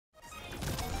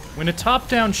When a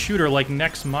top-down shooter like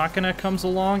Nex Machina comes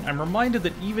along, I'm reminded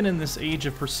that even in this age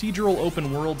of procedural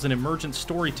open worlds and emergent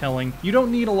storytelling, you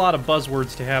don't need a lot of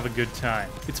buzzwords to have a good time.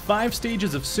 Its 5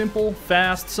 stages of simple,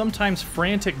 fast, sometimes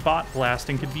frantic bot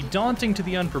blasting could be daunting to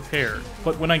the unprepared,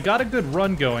 but when I got a good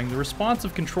run going, the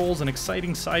responsive controls and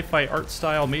exciting sci-fi art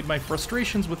style made my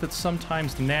frustrations with its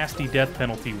sometimes nasty death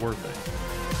penalty worth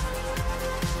it.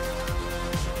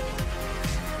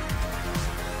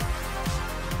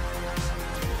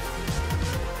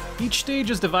 Each stage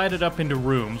is divided up into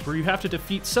rooms, where you have to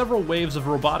defeat several waves of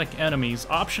robotic enemies,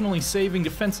 optionally saving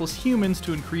defenseless humans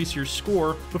to increase your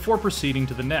score before proceeding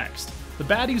to the next. The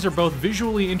baddies are both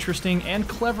visually interesting and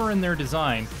clever in their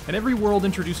design, and every world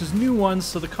introduces new ones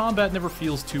so the combat never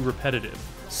feels too repetitive.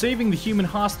 Saving the human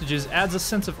hostages adds a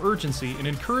sense of urgency and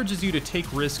encourages you to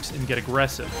take risks and get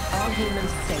aggressive. All humans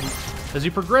safe. As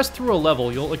you progress through a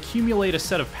level, you'll accumulate a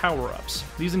set of power-ups.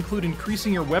 These include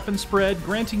increasing your weapon spread,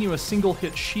 granting you a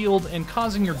single-hit shield, and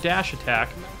causing your dash attack,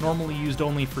 normally used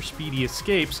only for speedy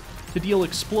escapes, to deal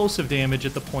explosive damage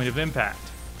at the point of impact.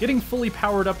 Getting fully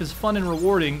powered up is fun and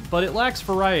rewarding, but it lacks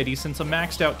variety since a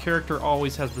maxed-out character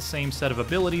always has the same set of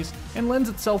abilities, and lends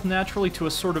itself naturally to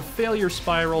a sort of failure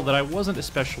spiral that I wasn't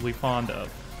especially fond of.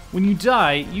 When you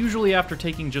die, usually after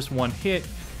taking just one hit,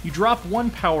 you drop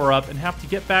one power-up and have to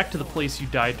get back to the place you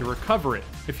died to recover it.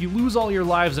 If you lose all your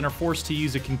lives and are forced to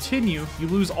use a continue, you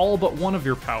lose all but one of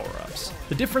your power-ups.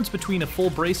 The difference between a full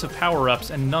brace of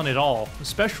power-ups and none at all,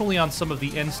 especially on some of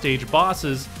the end-stage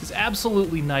bosses, is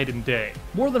absolutely night and day.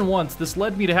 More than once, this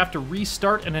led me to have to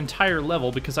restart an entire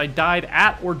level because I died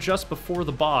at or just before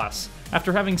the boss.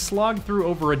 After having slogged through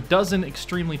over a dozen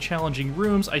extremely challenging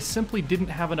rooms, I simply didn't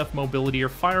have enough mobility or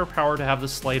firepower to have the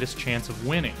slightest chance of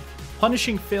winning.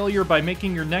 Punishing failure by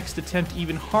making your next attempt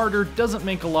even harder doesn't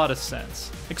make a lot of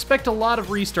sense. Expect a lot of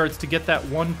restarts to get that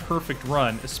one perfect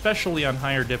run, especially on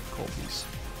higher difficulties.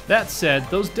 That said,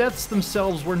 those deaths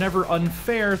themselves were never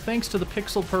unfair thanks to the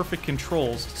pixel-perfect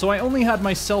controls, so I only had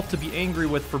myself to be angry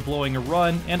with for blowing a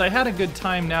run, and I had a good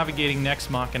time navigating Nex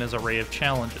Machina's array of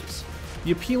challenges.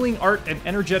 The appealing art and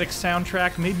energetic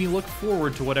soundtrack made me look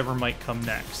forward to whatever might come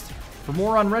next. For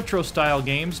more on retro-style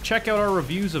games, check out our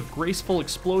reviews of Graceful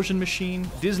Explosion Machine,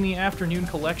 Disney Afternoon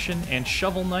Collection, and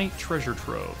Shovel Knight Treasure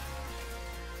Trove.